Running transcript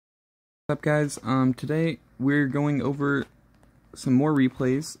What's up guys, today we're going over some more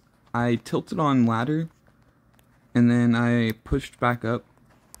replays. I tilted on ladder and then I pushed back up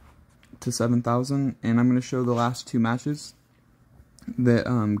to 7,000, and I'm going to show the last two matches that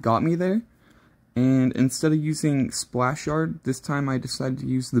got me there. And instead of using Splash Yard, this time I decided to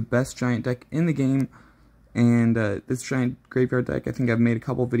use the best giant deck in the game. And this giant graveyard deck, I think I've made a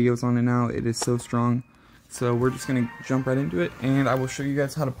couple videos on it now. It is so strong. So we're just going to jump right into it, and I will show you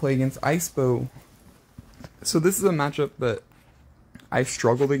guys how to play against Icebo. So this is a matchup that I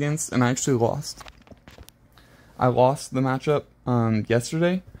struggled against, and I actually lost. I lost the matchup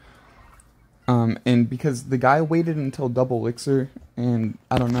yesterday, and because the guy waited until double elixir, and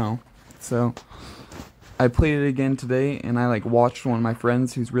I don't know. So I played it again today, and I watched one of my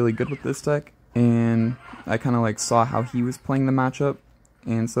friends who's really good with this deck, and I kind of saw how he was playing the matchup,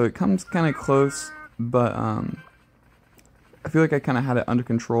 and so it comes kind of close. But I feel like I kind of had it under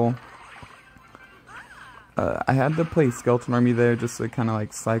control. I had to play Skeleton Army there just to kind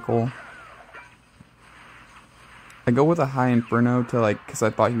of cycle. I go with a high Inferno to because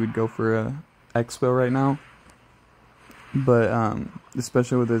I thought he would go for a Expo right now. But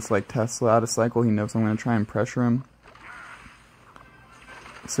especially with his Tesla out of cycle, he knows I'm going to try and pressure him.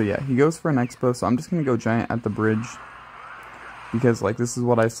 So yeah, he goes for an Expo, so I'm just going to go Giant at the bridge. Because this is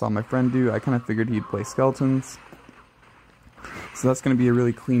what I saw my friend do. I kind of figured he'd play skeletons. So that's going to be a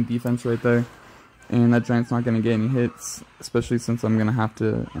really clean defense right there. And that giant's not going to get any hits, especially since I'm going to have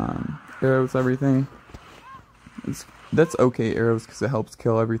to arrows everything. That's okay arrows because it helps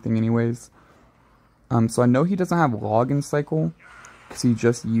kill everything anyways. So I know he doesn't have log in cycle because he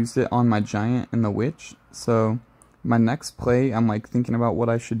just used it on my giant and the witch. So my next play, I'm thinking about what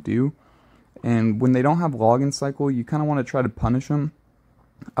I should do. And when they don't have login cycle, you kind of want to try to punish him.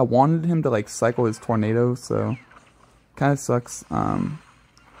 I wanted him to cycle his tornado, so kind of sucks.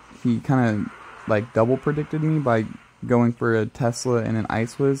 He kind of double predicted me by going for a Tesla and an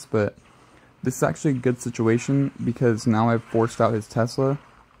Ice Whiz, but this is actually a good situation because now I've forced out his Tesla,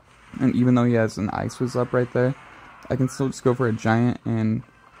 and even though he has an Ice Whiz up right there, I can still just go for a giant, and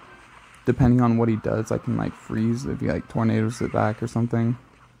depending on what he does, I can freeze if he tornadoes it back or something.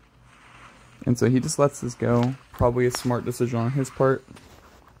 And so he just lets this go. Probably a smart decision on his part.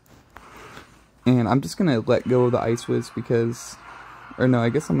 And I'm just going to let go of the Ice Whiz because... Or no, I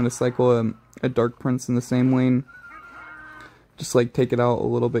guess I'm going to cycle a Dark Prince in the same lane. Just take it out a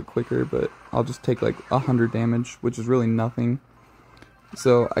little bit quicker, but I'll just take 100 damage, which is really nothing.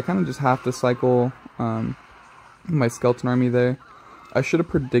 So I kind of just have to cycle my Skeleton Army there. I should have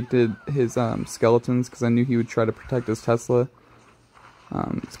predicted his skeletons because I knew he would try to protect his Tesla.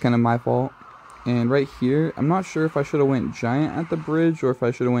 It's kind of my fault. And right here, I'm not sure if I should have went giant at the bridge or if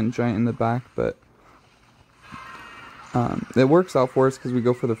I should have went giant in the back, but it works out for us because we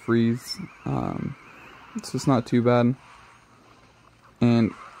go for the freeze. So it's not too bad.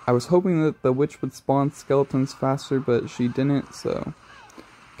 And I was hoping that the witch would spawn skeletons faster, but she didn't, so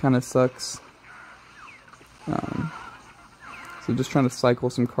kind of sucks. So just trying to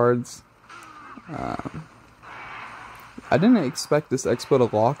cycle some cards. I didn't expect this Expo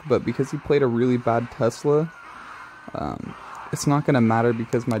to lock, but because he played a really bad Tesla, it's not going to matter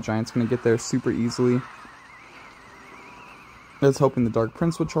because my giant's going to get there super easily. I was hoping the Dark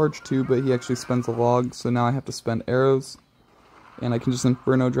Prince would charge too, but he actually spends a log, so now I have to spend arrows. And I can just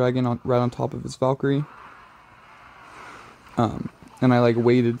Inferno Dragon right on top of his Valkyrie. And I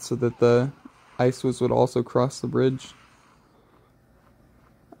waited so that the Ice Whiz would also cross the bridge.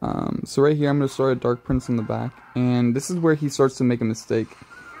 So right here I'm going to start a Dark Prince in the back, and this is where he starts to make a mistake.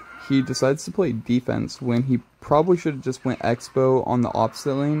 He decides to play defense when he probably should have just went Expo on the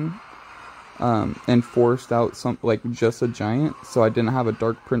opposite lane, and forced out just a giant, so I didn't have a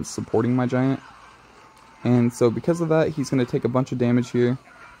Dark Prince supporting my giant. And so because of that, he's going to take a bunch of damage here.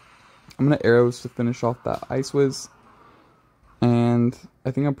 I'm going to arrows to finish off that Ice Whiz, and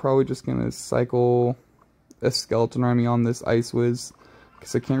I think I'm probably just going to cycle a Skeleton Army on this Ice Whiz,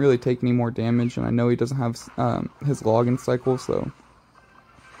 because I can't really take any more damage, and I know he doesn't have his login cycle, so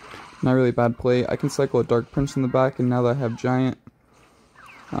not really a bad play. I can cycle a Dark Prince in the back, and now that I have Giant,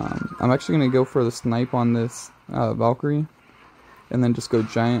 I'm actually going to go for the snipe on this Valkyrie, and then just go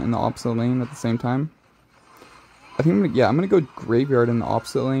Giant in the opposite lane at the same time. I think I'm going to go Graveyard in the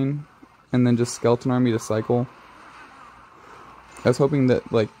opposite lane, and then just Skeleton Army to cycle. I was hoping that,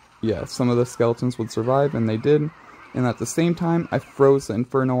 some of the skeletons would survive, and they did. And at the same time, I froze the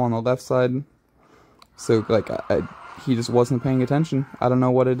Inferno on the left side. So, he just wasn't paying attention. I don't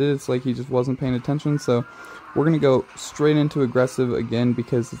know what it is. He just wasn't paying attention. So, we're going to go straight into aggressive again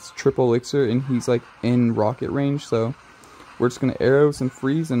because it's triple elixir and he's, in rocket range. So, we're just gonna arrows and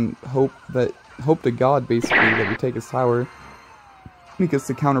freeze and hope to God basically that we take his tower, because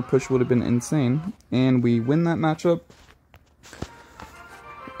the counter push would have been insane. And we win that matchup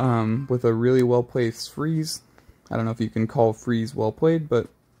with a really well placed freeze. I don't know if you can call freeze well played, but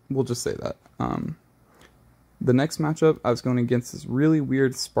we'll just say that. The next matchup, I was going against this really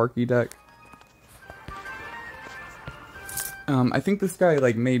weird Sparky deck. I think this guy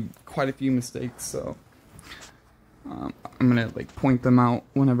like made quite a few mistakes, so I'm gonna like point them out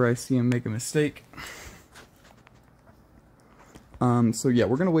whenever I see him make a mistake. So yeah,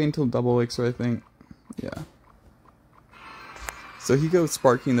 we're gonna wait until double elixir, I think. Yeah. So he goes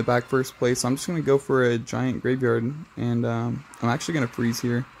Sparky in the back first place. So I'm just gonna go for a giant graveyard, and I'm actually gonna freeze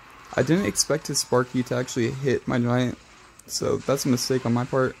here. I didn't expect his Sparky to actually hit my giant, so that's a mistake on my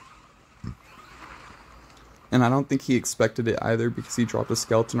part. And I don't think he expected it either, because he dropped a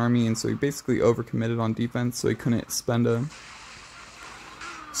skeleton army, and so he basically overcommitted on defense, so he couldn't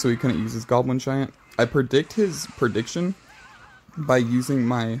use his goblin giant. I predict his prediction by using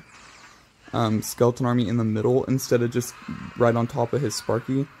my skeleton army in the middle instead of just right on top of his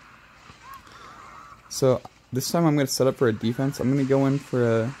Sparky. So this time I'm going to set up for a defense. I'm going to go in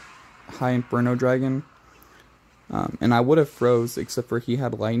for a high Inferno Dragon, and I would have froze except for he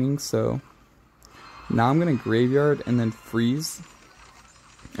had lightning, so now I'm going to graveyard and then freeze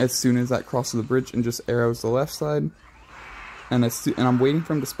as soon as that crosses the bridge and just arrows the left side. And I'm waiting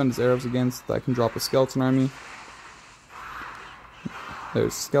for him to spend his arrows again so that I can drop a skeleton army.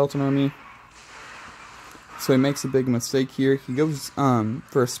 There's skeleton army. So he makes a big mistake here. He goes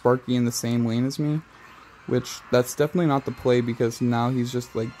for a Sparky in the same lane as me, which that's definitely not the play, because now he's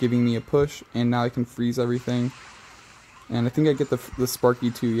just like giving me a push, and now I can freeze everything. And I think I get the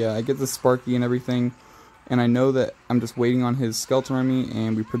Sparky too. Yeah, I get the Sparky and everything, and I know that I'm just waiting on his skeleton army,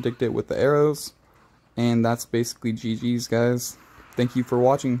 and we predict it with the arrows. And that's basically GG's, guys. Thank you for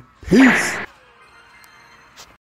watching. Peace!